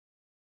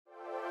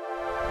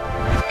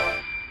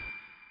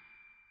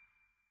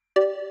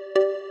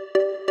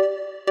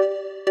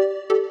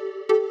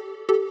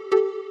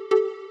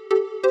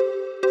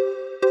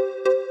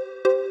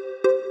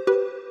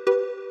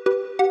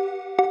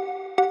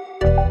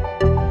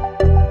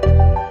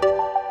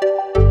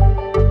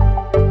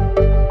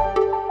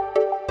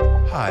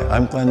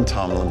I'm Glenn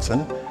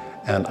Tomlinson,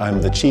 and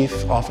I'm the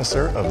Chief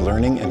Officer of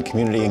Learning and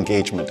Community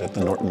Engagement at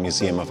the Norton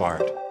Museum of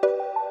Art.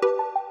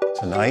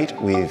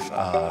 Tonight, we've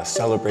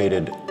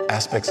celebrated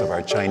aspects of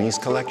our Chinese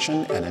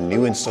collection and a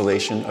new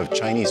installation of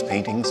Chinese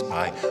paintings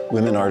by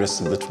women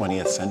artists of the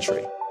 20th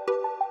century.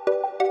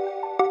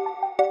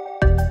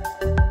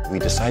 We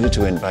decided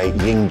to invite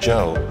Ying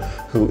Zhou,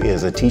 who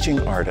is a teaching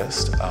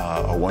artist,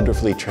 a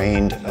wonderfully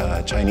trained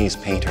Chinese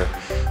painter,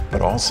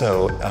 but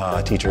also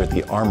a teacher at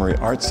the Armory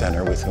Art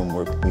Center with whom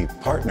we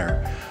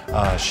partner.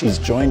 She's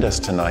joined us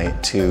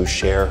tonight to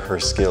share her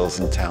skills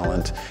and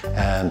talent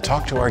and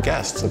talk to our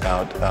guests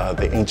about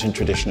the ancient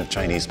tradition of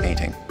Chinese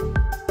painting.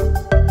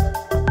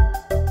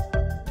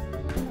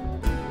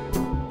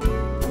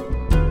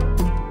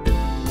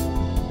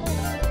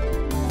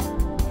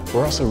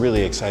 We're also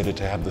really excited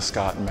to have the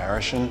Scott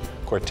Marischen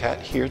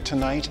Quartet here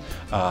tonight.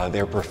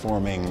 They're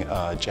performing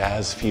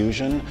jazz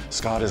fusion.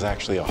 Scott is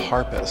actually a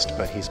harpist,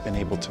 but he's been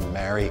able to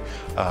marry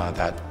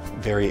that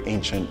very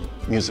ancient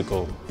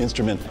musical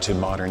instrument to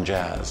modern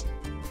jazz.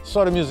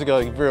 Started music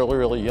like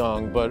really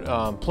young, but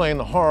playing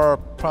the harp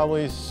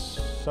probably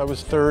I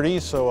was 30,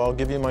 so I'll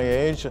give you my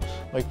age.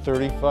 Like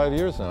 35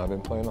 years now I've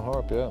been playing the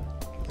harp, yeah.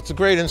 It's a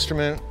great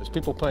instrument. There's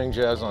people playing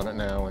jazz on it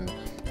now, and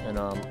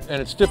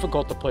it's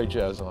difficult to play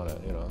jazz on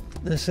it, you know.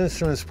 This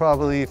instrument is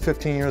probably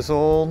 15 years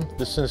old.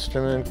 This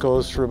instrument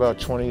goes for about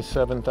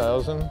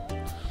 $27,000.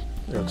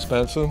 They're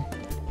expensive.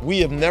 We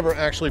have never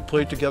actually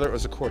played together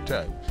as a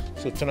quartet,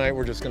 so tonight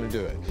we're just going to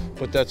do it.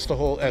 But that's the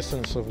whole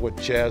essence of what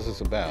jazz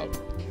is about.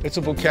 It's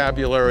a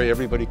vocabulary,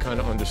 everybody kind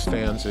of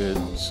understands it,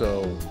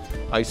 so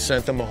I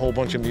sent them a whole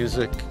bunch of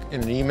music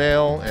in an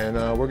email, and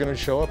we're going to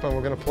show up and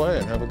we're going to play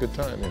and have a good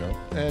time, you know.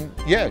 And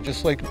yeah,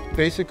 just like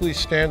basically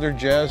standard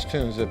jazz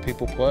tunes that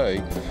people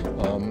play,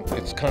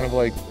 it's kind of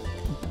like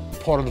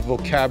part of the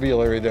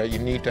vocabulary that you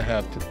need to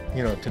have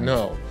to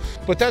know.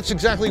 But that's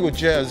exactly what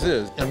jazz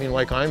is. I mean,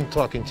 like I'm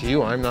talking to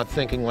you, I'm not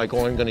thinking like,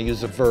 oh, I'm going to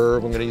use a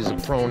verb, I'm going to use a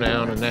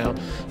pronoun, and now,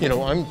 you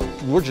know,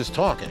 we're just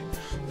talking.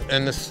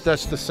 And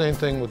that's the same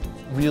thing with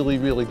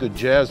really good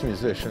jazz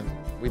musicians.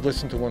 We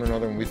listen to one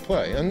another and we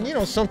play. And you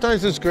know,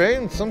 sometimes it's great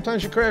and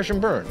sometimes you crash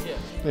and burn. Yeah.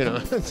 You know,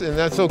 and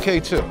that's okay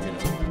too. You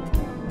know.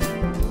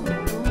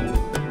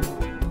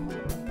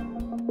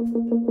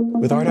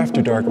 With Art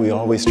After Dark, we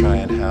always try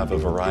and have a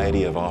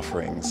variety of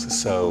offerings.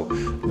 So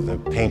the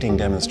painting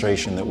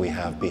demonstration that we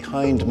have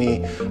behind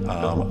me,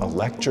 a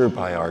lecture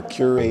by our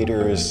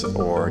curators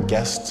or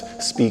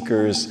guest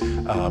speakers,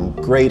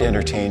 great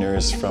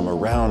entertainers from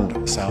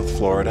around South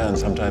Florida and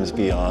sometimes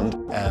beyond,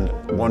 and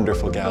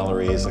wonderful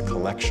galleries, a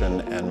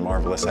collection, and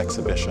marvelous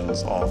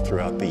exhibitions all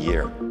throughout the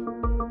year.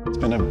 It's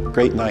been a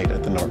great night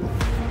at the Norton.